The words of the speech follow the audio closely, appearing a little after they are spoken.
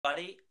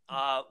Buddy.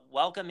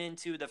 Welcome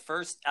into the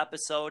first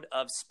episode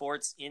of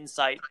Sports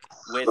Insight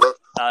with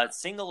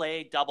Single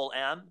A Double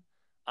M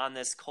on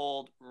this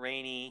cold,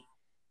 rainy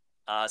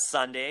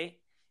Sunday.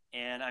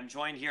 And I'm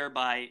joined here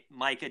by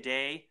Micah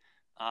Day,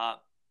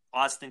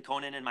 Austin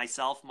Conan, and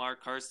myself,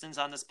 Mark Karstens,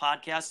 on this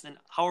podcast. And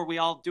how are we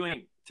all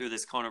doing through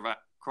this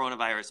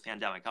coronavirus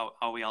pandemic? How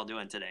are we all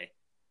doing today?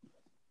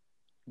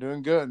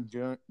 Doing good.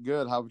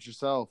 How about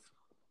yourself?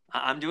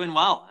 I'm doing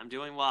well.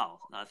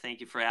 Thank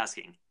you for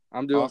asking.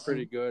 I'm doing Awesome.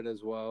 pretty good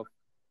as well.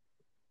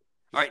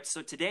 All right,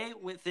 so today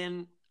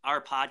within our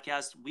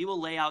podcast, we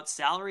will lay out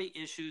salary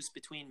issues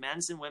between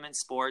men's and women's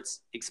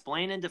sports,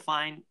 explain and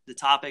define the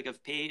topic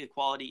of pay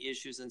equality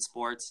issues in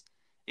sports,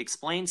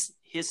 explain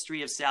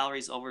history of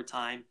salaries over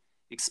time,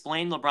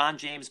 explain LeBron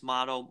James'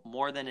 motto,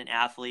 more than an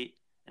athlete,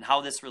 and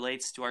how this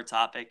relates to our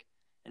topic,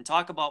 and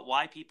talk about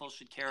why people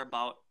should care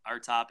about our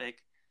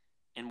topic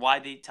and why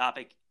the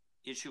topic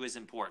issue is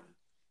important.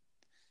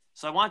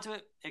 So I want to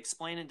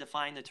explain and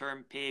define the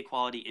term pay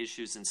equality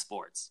issues in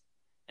sports.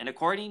 And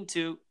according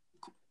to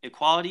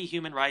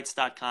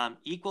equalityhumanrights.com,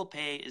 equal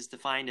pay is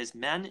defined as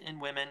men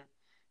and women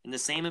in the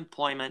same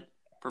employment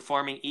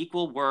performing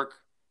equal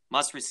work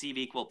must receive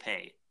equal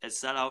pay, as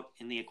set out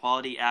in the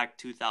Equality Act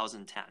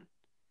 2010.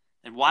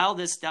 And while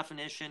this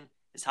definition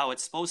is how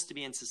it's supposed to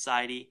be in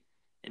society,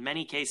 in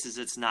many cases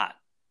it's not.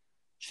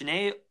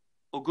 Shanae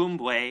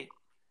Ogumbwe,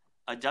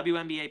 a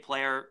WNBA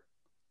player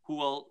who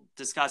we'll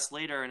discuss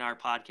later in our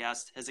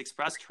podcast, has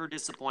expressed her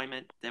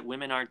disappointment that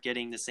women aren't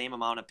getting the same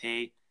amount of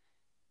pay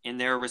in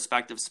their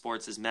respective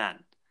sports as men.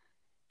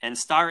 And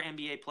star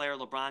NBA player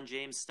LeBron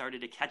James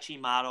started a catchy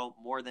motto,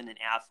 more than an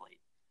athlete.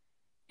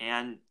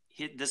 And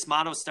this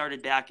motto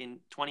started back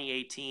in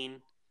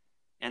 2018.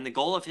 And the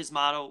goal of his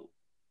motto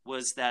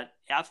was that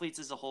athletes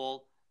as a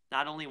whole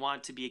not only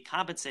want to be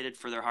compensated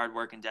for their hard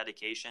work and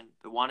dedication,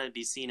 but want to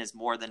be seen as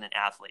more than an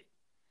athlete.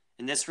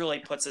 And this really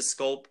puts a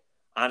scope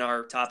on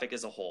our topic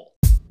as a whole.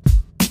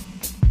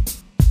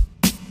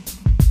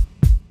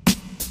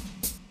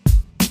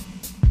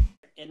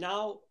 And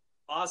now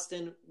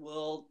Austin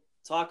will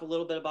talk a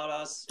little bit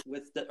about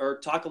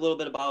talk a little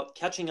bit about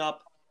catching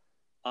up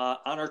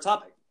on our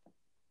topic.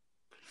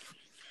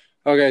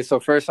 Okay, so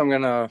first I'm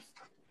going to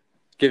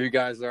give you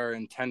guys our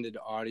intended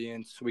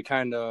audience. We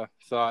kind of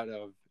thought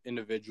of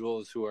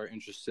individuals who are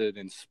interested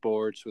in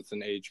sports with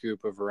an age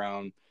group of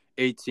around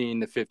 18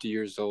 to 50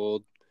 years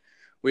old.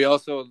 We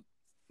also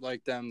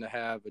like them to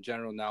have a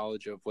general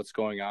knowledge of what's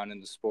going on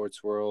in the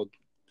sports world.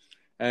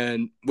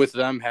 And with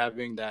them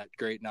having that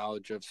great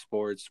knowledge of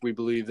sports, we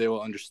believe they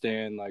will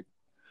understand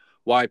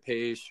why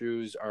pay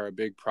issues are a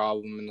big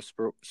problem in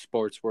the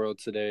sports world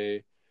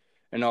today.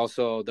 And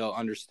also they'll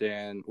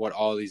understand what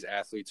all these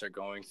athletes are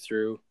going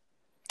through.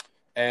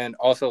 And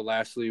also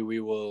lastly, we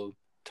will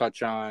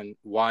touch on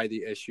why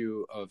the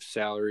issue of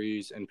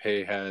salaries and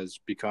pay has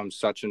become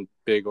such a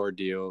big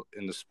ordeal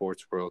in the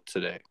sports world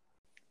today.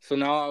 So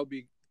now I'll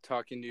be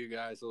talking to you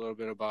guys a little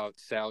bit about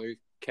salary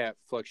cap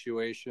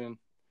fluctuation.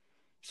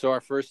 So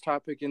our first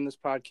topic in this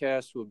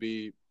podcast will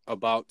be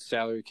about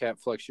salary cap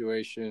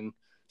fluctuation,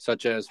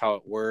 such as how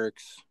it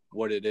works,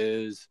 what it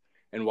is,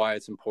 and why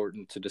it's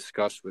important to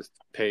discuss with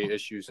pay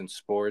issues in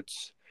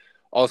sports.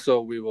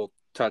 Also, we will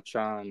touch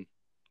on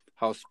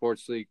how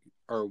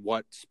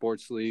what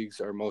sports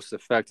leagues are most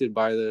affected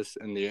by this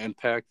and the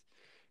impact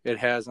it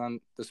has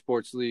on the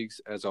sports leagues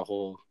as a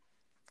whole.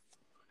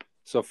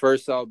 So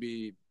first I'll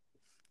be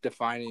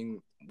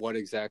defining what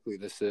exactly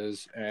this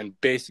is, and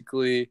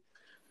basically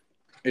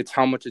it's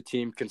how much a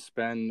team can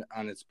spend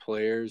on its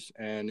players.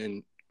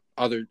 And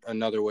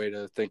another way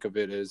to think of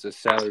it is a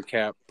salary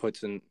cap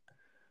puts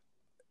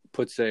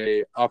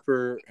a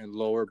upper and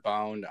lower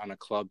bound on a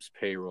club's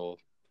payroll.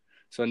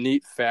 So a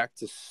neat fact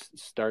to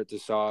start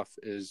this off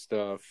is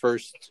the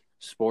first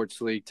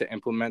sports league to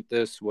implement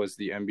this was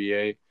the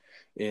NBA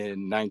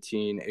in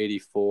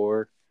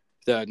 1984,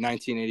 the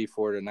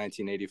 1984 to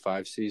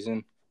 1985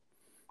 season.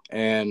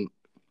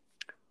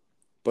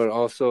 But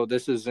also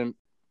this is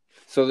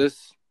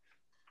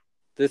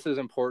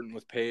important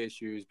with pay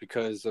issues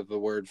because of the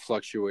word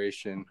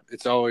fluctuation.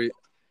 It's always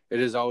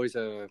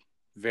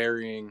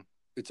varying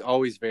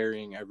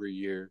every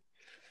year.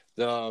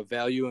 The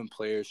value in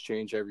players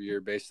change every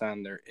year based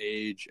on their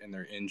age and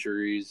their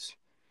injuries.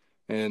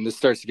 And this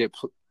starts to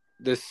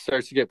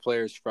get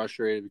players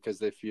frustrated because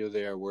they feel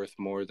they are worth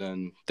more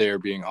than they are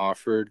being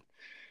offered.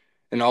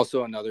 And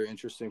also another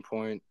interesting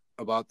point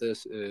about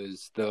this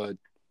is the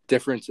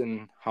difference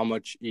in how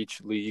much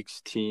each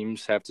league's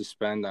teams have to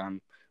spend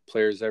on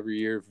players every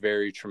year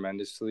vary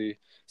tremendously,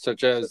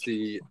 such as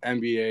the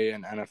NBA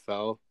and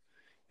NFL.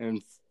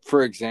 And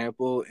for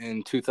example,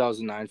 in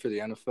 2009 for the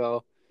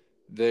NFL,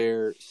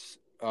 their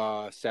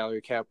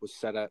salary cap was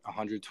set at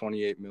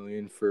 $128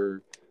 million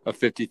for a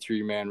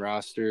 53-man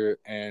roster,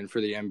 and for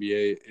the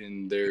NBA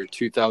in their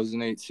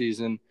 2008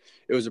 season,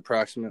 it was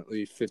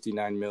approximately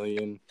 $59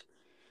 million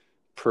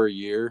per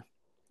year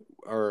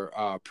or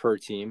per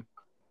team.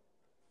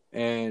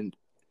 And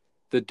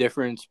the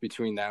difference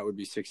between that would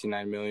be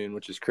 $69 million,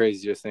 which is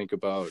crazy to think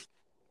about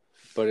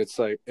but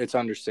it's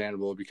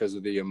understandable because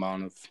of the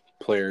amount of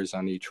players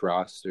on each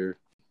roster.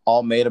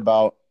 All made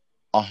about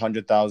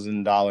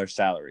 $100,000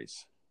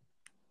 salaries.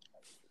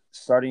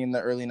 Starting in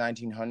the early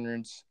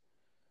 1900s,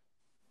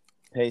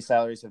 pay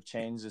salaries have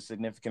changed a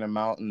significant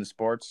amount in the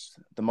sports.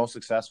 The most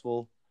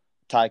successful,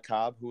 Ty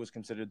Cobb, who was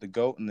considered the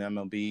GOAT in the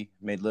MLB,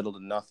 made little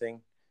to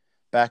nothing.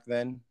 Back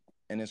then,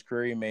 in his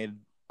career, he made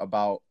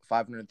about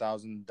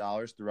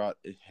 $500,000 throughout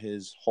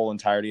his whole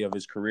entirety of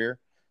his career,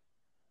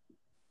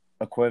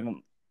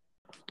 equivalent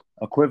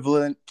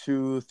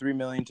to $3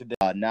 million today.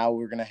 Now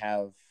we're gonna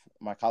have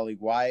my colleague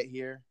Wyatt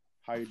here.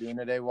 How are you doing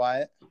today,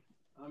 Wyatt?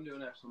 I'm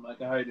doing excellent,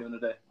 Micah. How are you doing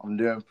today? I'm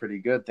doing pretty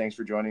good. Thanks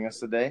for joining us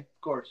today.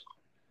 Of course.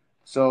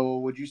 So,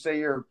 would you say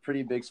you're a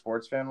pretty big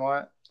sports fan,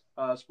 Wyatt?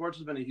 Sports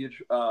has been a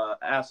huge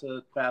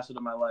facet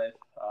of my life,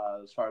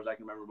 as far as I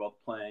can remember, both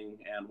playing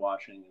and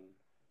watching, and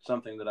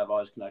something that I've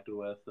always connected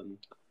with and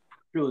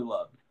truly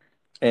loved.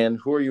 And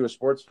who are you a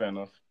sports fan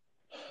of?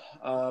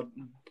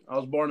 I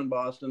was born in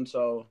Boston,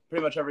 so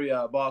pretty much every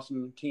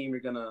Boston team, you're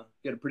going to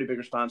get a pretty big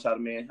response out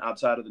of me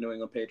outside of the New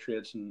England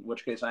Patriots, in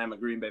which case I am a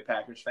Green Bay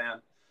Packers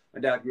fan. My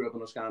dad grew up in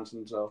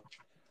Wisconsin, so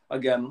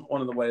again,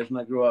 one of the ways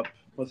when I grew up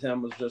with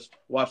him was just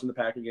watching the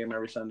Packer game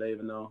every Sunday,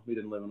 even though we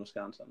didn't live in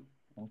Wisconsin.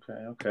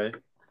 Okay.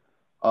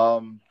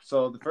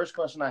 So the first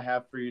question I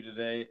have for you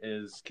today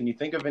is, can you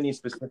think of any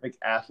specific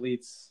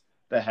athletes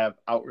that have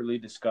outwardly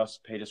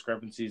discussed pay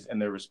discrepancies in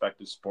their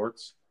respective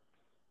sports?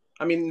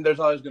 I mean, there's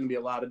always going to be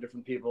a lot of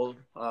different people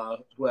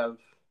who have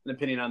an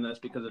opinion on this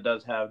because it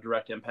does have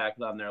direct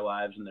impact on their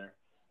lives and their,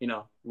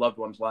 loved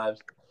ones'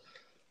 lives.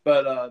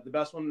 But the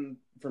best one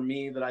for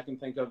me that I can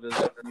think of is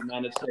the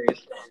United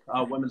States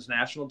women's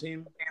national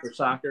team for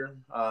soccer.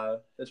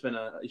 It's been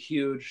a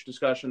huge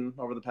discussion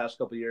over the past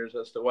couple of years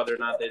as to whether or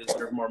not they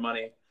deserve more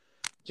money,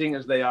 seeing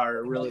as they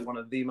are really one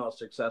of the most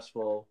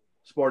successful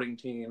sporting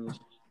teams,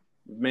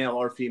 male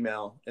or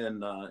female,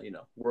 in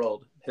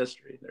world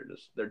history.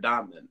 They're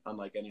dominant,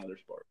 unlike any other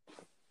sport.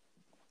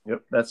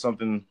 Yep, that's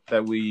something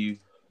that we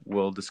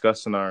will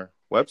discuss in our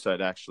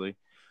website, actually.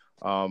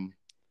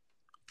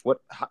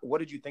 What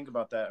did you think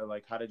about that,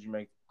 or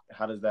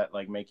how does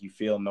that make you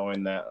feel,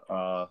 knowing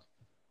that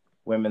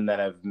women that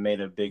have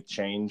made a big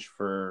change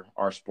for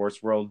our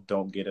sports world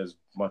don't get as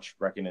much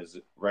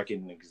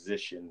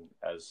recognition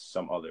as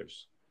some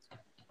others?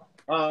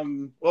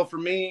 Well, for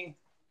me,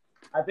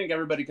 I think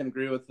everybody can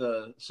agree with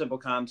the simple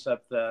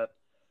concept that,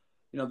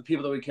 the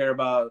people that we care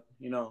about,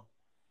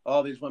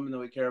 all these women that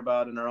we care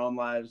about in our own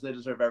lives, they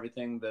deserve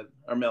everything that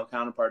our male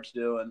counterparts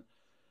do. And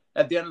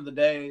at the end of the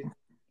day,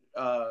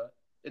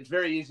 it's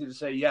very easy to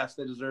say, yes,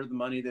 they deserve the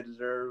money, they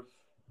deserve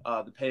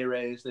the pay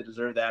raise, they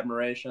deserve the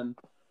admiration.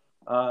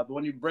 But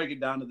when you break it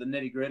down to the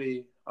nitty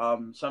gritty,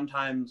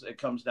 sometimes it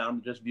comes down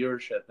to just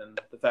viewership and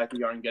the fact that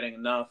you aren't getting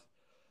enough.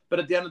 But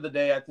at the end of the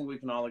day, I think we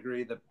can all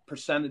agree that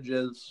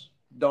percentages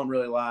don't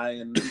really lie.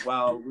 And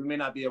while we may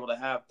not be able to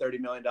have $30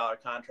 million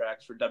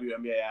contracts for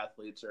WNBA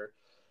athletes or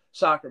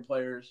soccer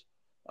players,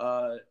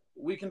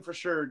 we can for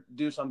sure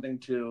do something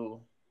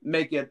to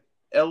make it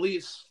at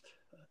least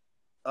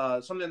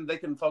something they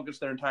can focus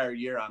their entire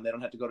year on. They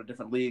don't have to go to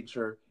different leagues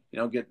or,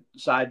 get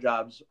side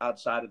jobs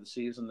outside of the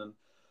season. And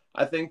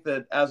I think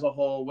that as a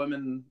whole,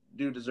 women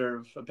do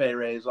deserve a pay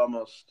raise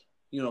almost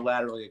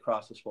unilaterally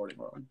across the sporting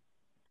world.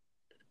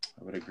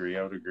 I would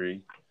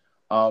agree.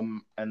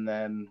 And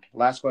then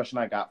last question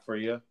I got for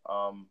you.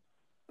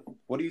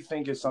 What do you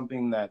think is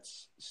something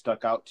that's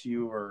stuck out to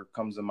you or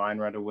comes to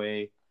mind right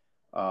away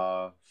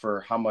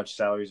for how much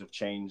salaries have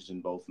changed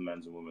in both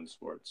men's and women's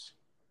sports?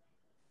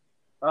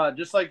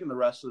 Just like in the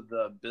rest of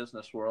the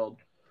business world,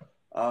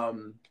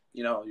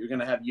 you're going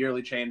to have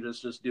yearly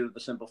changes just due to the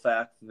simple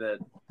fact that,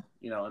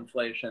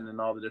 inflation and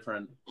all the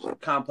different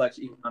complex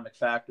economic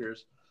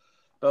factors.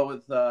 But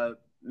with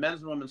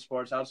men's and women's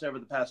sports, I would say over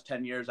the past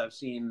 10 years, I've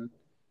seen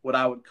what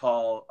I would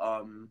call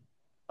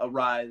a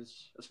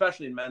rise,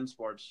 especially in men's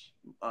sports,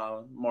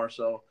 more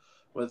so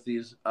with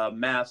these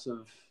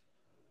massive,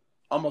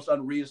 almost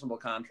unreasonable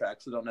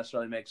contracts that don't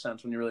necessarily make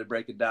sense when you really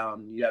break it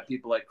down. You have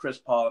people like Chris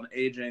Paul, an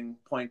aging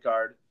point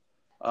guard,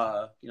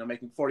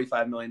 making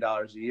 $45 million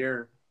a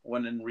year,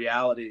 when in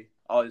reality,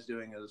 all he's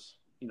doing is,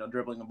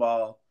 dribbling a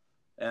ball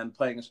and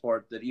playing a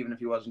sport that even if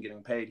he wasn't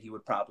getting paid, he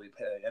would probably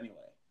pay anyway.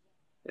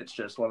 It's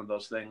just one of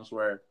those things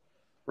where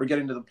we're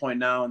getting to the point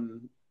now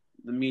in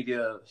the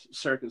media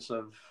circus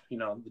of, the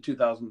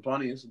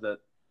 2020s that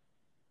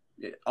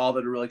all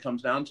that it really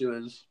comes down to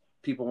is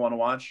people want to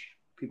watch,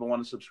 people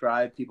want to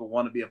subscribe, people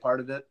want to be a part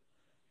of it.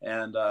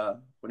 And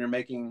when you're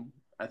making,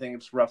 I think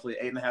it's roughly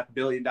 $8.5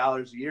 billion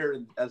a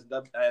year as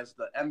the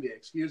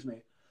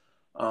NBA,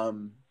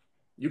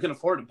 you can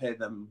afford to pay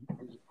them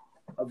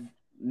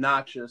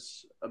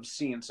obnoxious,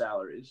 obscene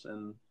salaries.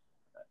 And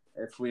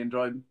if we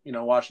enjoy,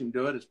 watching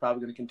them do it, it's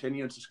probably going to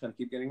continue. It's just going to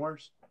keep getting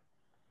worse.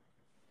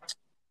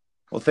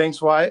 Well,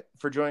 thanks, Wyatt,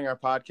 for joining our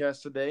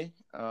podcast today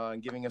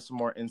and giving us some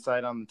more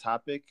insight on the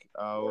topic.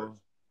 We're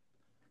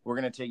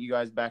going to take you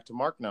guys back to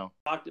Mark now.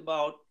 Talked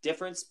about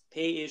different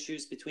pay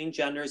issues between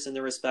genders in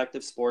their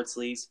respective sports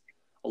leagues,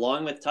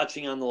 along with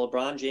touching on the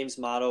LeBron James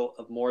motto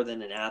of more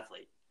than an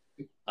athlete.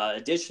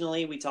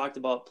 Additionally, we talked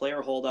about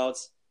player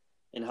holdouts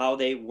and how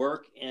they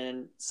work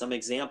and some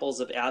examples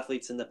of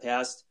athletes in the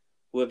past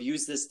who have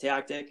used this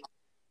tactic.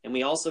 And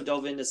we also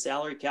dove into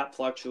salary cap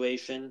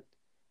fluctuation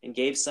and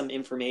gave some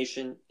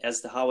information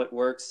as to how it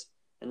works.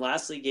 And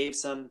lastly, gave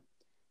some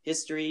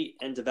history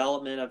and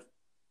development of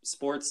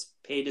sports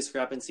pay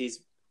discrepancies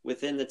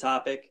within the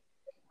topic.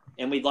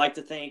 And we'd like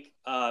to thank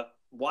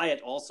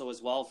Wyatt also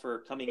as well for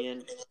coming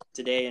in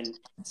today and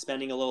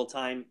spending a little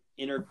time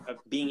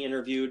being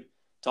interviewed,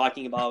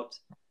 talking about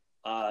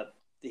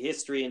the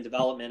history and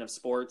development of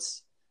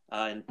sports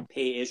and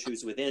pay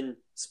issues within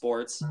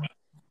sports.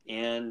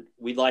 And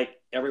we'd like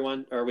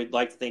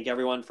to thank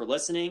everyone for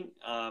listening,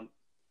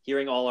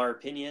 hearing all our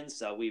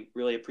opinions. We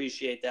really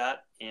appreciate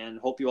that and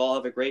hope you all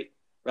have a great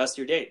rest of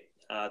your day.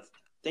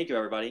 Thank you,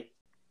 everybody.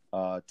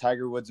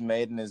 Tiger Woods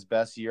made in his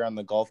best year on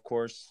the golf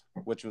course,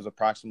 which was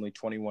approximately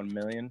 $21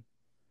 million.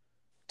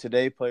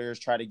 Today, players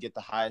try to get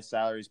the highest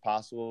salaries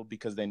possible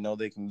because they know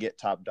they can get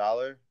top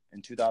dollar.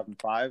 In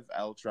 2005,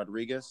 Alex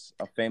Rodriguez,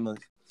 a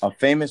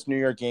famous New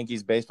York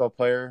Yankees baseball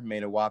player,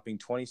 made a whopping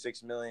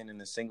 $26 million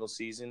in a single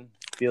season,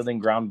 fielding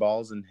ground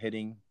balls and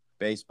hitting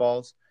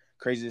baseballs.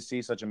 Crazy to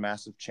see such a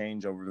massive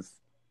change over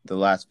the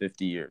last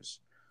 50 years.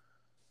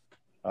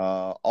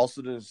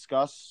 Also to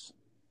discuss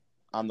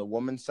on the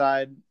women's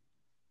side,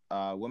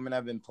 women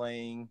have been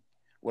playing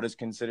what is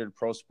considered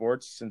pro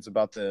sports since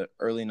about the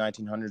early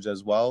 1900s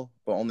as well,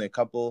 but only a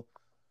couple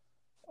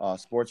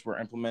sports were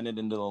implemented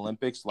into the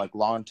Olympics, like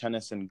lawn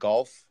tennis and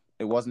golf.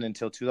 It wasn't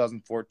until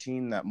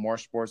 2014 that more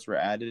sports were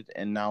added,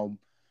 and now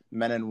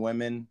men and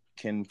women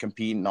can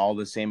compete in all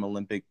the same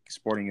Olympic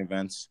sporting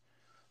events.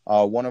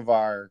 One of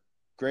our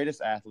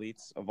greatest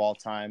athletes of all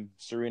time,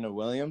 Serena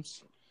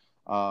Williams,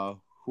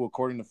 who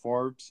according to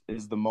Forbes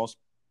is the most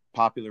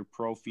popular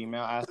pro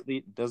female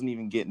athlete, doesn't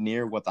even get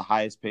near what the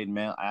highest paid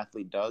male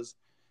athlete does.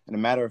 And a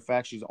matter of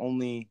fact, she's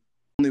only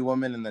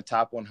woman in the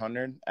top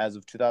 100 as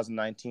of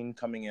 2019,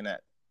 coming in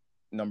at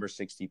number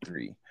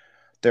 63.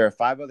 There are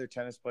 5 other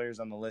tennis players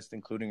on the list,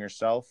 including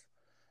herself,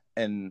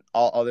 and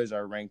all others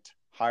are ranked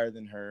higher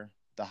than her,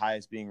 the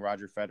highest being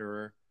Roger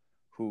Federer,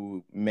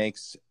 who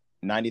makes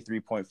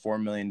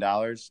 $93.4 million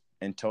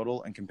in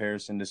total in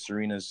comparison to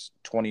Serena's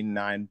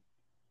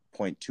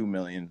 $29.2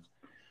 million.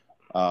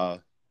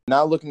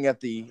 Now looking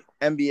at the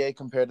NBA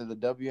compared to the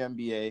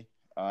WNBA,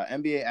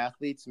 NBA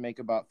athletes make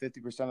about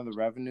 50% of the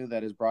revenue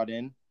that is brought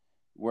in,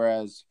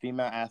 whereas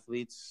female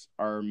athletes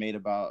make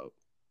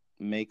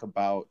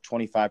about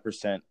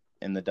 25%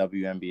 in the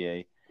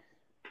WNBA,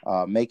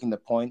 making the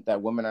point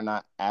that women are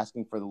not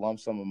asking for the lump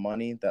sum of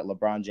money that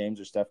LeBron James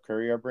or Steph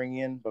Curry are bringing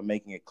in, but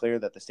making it clear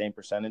that the same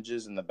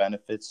percentages and the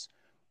benefits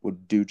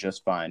would do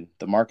just fine.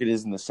 The market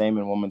isn't the same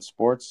in women's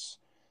sports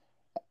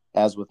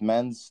as with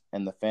men's,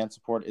 and the fan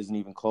support isn't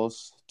even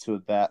close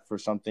to that for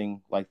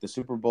something like the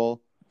Super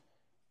Bowl.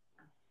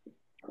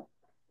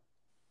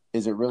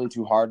 Is it really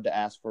too hard to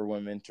ask for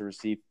women to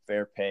receive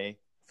fair pay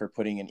for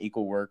putting in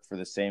equal work for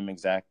the same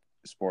exact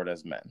sport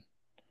as men?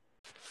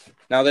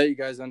 Now that you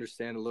guys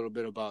understand a little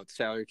bit about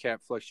salary cap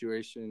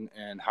fluctuation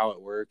and how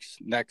it works,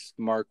 next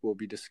Mark will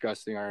be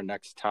discussing our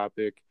next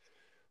topic,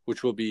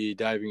 which will be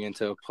diving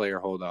into player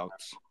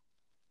holdouts.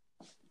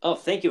 Oh,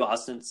 thank you,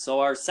 Austin. So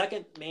our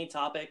second main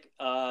topic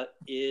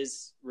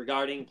is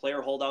regarding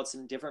player holdouts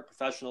in different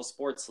professional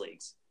sports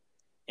leagues.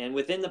 And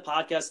within the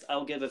podcast,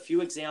 I'll give a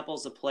few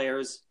examples of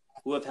players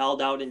who have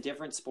held out in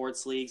different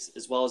sports leagues,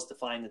 as well as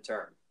define the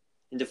term.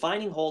 In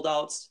defining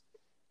holdouts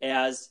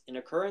as an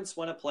occurrence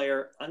when a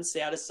player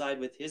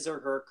unsatisfied with his or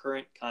her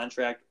current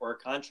contract or a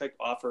contract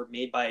offer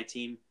made by a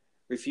team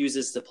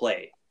refuses to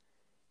play.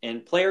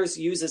 And players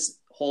use this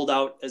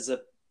holdout as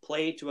a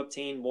play to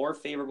obtain more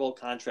favorable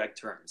contract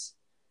terms.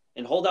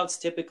 And holdouts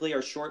typically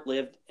are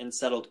short-lived and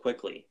settled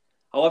quickly.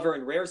 However,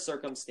 in rare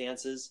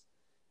circumstances,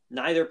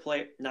 neither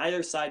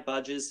side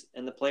budges,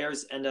 and the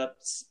players end up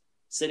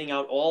sitting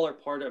out all or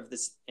part of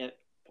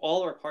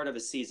a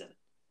season.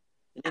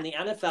 And in the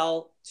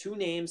NFL, 2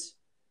 names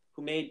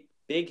who made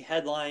big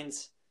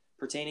headlines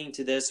pertaining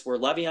to this were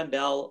Le'Veon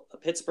Bell, a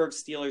Pittsburgh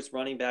Steelers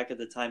running back at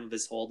the time of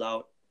his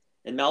holdout,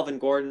 and Melvin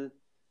Gordon,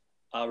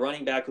 a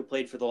running back who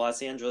played for the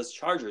Los Angeles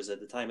Chargers at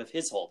the time of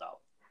his holdout.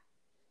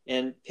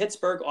 And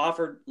Pittsburgh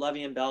offered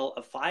Le'Veon Bell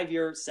a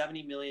 5-year,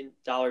 $70 million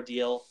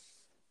deal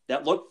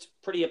that looked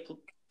pretty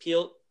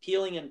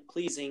appealing and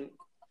pleasing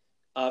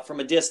from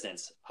a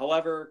distance.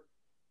 However,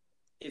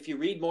 if you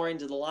read more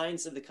into the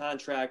lines of the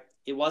contract,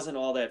 it wasn't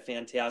all that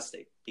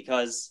fantastic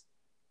because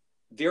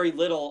very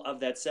little of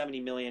that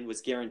 $70 million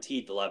was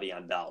guaranteed to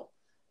Le'Veon Bell.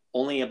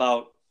 Only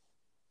about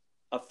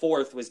a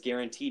fourth was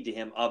guaranteed to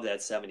him of that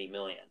 $70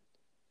 million.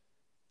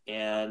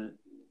 And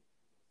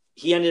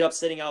he ended up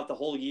sitting out the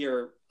whole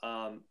year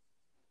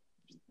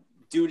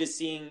due to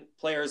seeing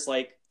players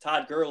like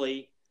Todd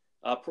Gurley,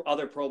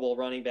 other Pro Bowl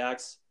running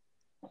backs,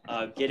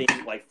 getting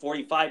like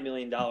 $45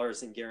 million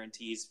in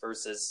guarantees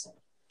versus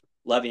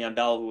Le'Veon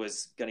Bell, who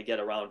was going to get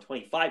around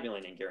 $25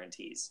 million in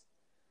guarantees.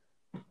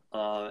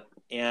 And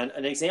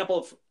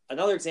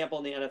another example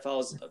in the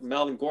NFL is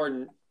Melvin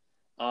Gordon,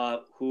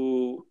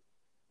 who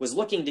was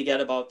looking to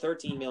get about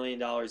 $13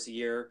 million a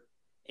year,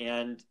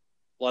 and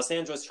Los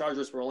Angeles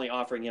Chargers were only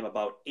offering him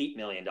about $8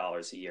 million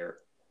a year.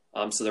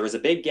 So there was a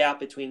big gap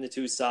between the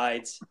two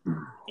sides,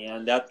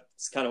 and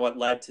that's kind of what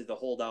led to the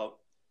holdout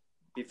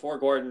before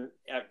Gordon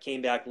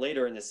came back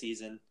later in the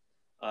season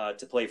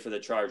to play for the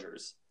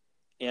Chargers.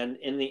 And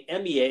in the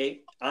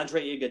NBA,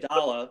 Andre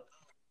Iguodala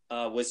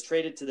was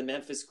traded to the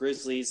Memphis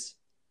Grizzlies,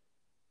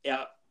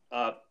 getting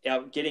a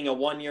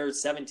 1-year,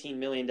 $17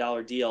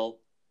 million deal.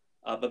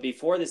 But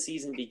before the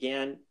season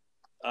began,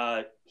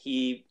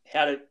 he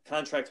had a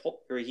contract,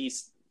 or he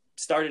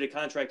started a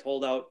contract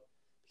holdout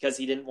because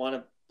he didn't want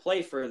to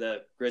play for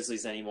the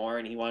Grizzlies anymore,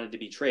 and he wanted to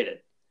be traded.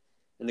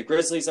 And the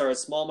Grizzlies are a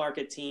small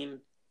market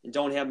team and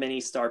don't have many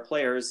star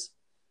players,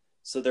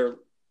 so they have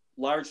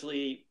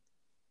largely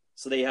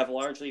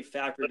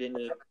factored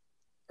into,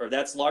 or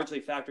that's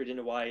largely factored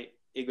into why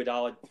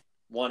Iguodala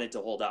wanted to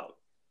hold out.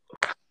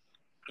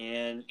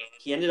 And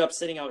he ended up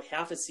sitting out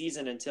half a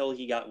season until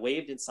he got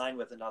waived and signed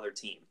with another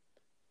team.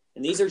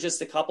 And these are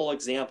just a couple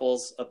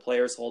examples of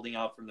players holding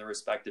out from their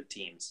respective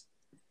teams.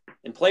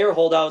 And player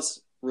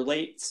holdouts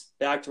relates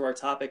back to our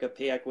topic of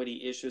pay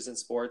equity issues in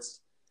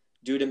sports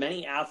due to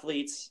many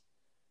athletes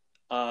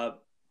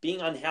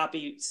being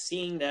unhappy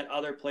seeing that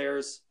other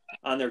players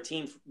on their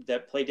team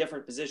that play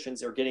different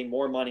positions are getting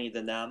more money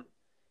than them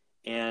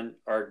and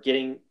are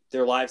getting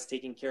their lives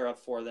taken care of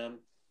for them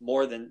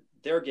more than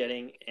they're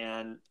getting.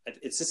 And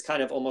it's just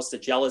kind of almost a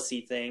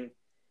jealousy thing.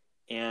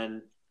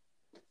 And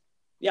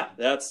yeah,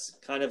 that's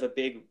kind of a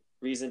big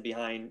reason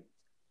behind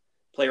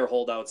player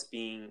holdouts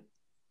being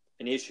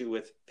an issue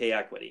with pay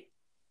equity.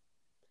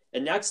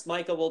 And next,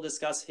 Micah will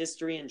discuss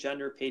history and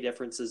gender pay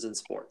differences in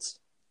sports.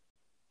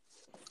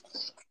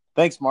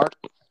 Thanks, Mark.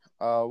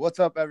 What's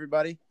up,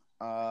 everybody?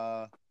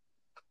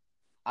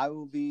 I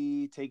will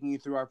be taking you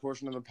through our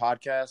portion of the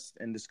podcast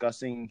and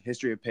discussing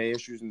history of pay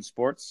issues in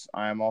sports.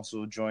 I am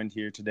also joined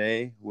here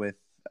today with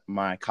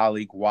my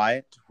colleague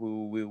Wyatt,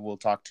 who we will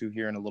talk to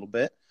here in a little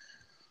bit.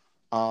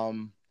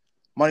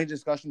 Money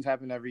discussions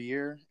happen every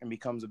year and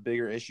becomes a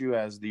bigger issue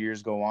as the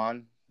years go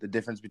on. The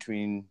difference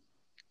between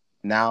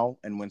now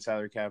and when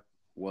salary cap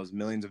was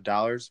millions of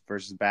dollars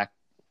versus back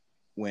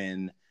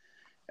when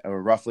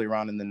roughly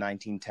around in the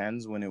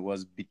 1910s when it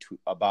was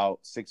about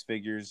six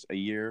figures a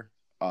year,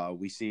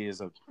 we see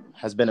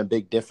has been a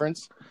big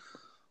difference.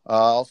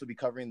 Also be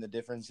covering the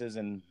differences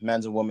in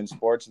men's and women's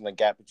sports and the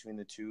gap between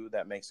the two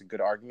that makes a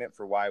good argument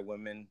for why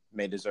women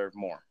may deserve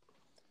more.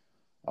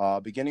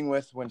 Beginning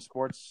with when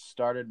sports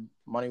started,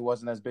 money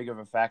wasn't as big of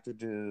a factor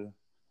to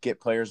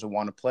get players to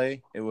want to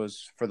play. It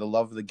was for the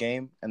love of the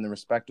game and the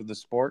respect of the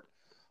sport.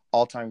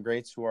 All-time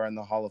greats who are in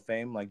the Hall of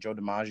Fame, like Joe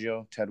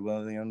DiMaggio, Ted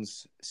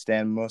Williams,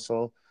 Stan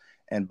Musial,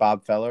 and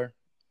Bob Feller,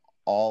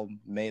 all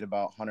made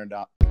about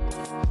 $100.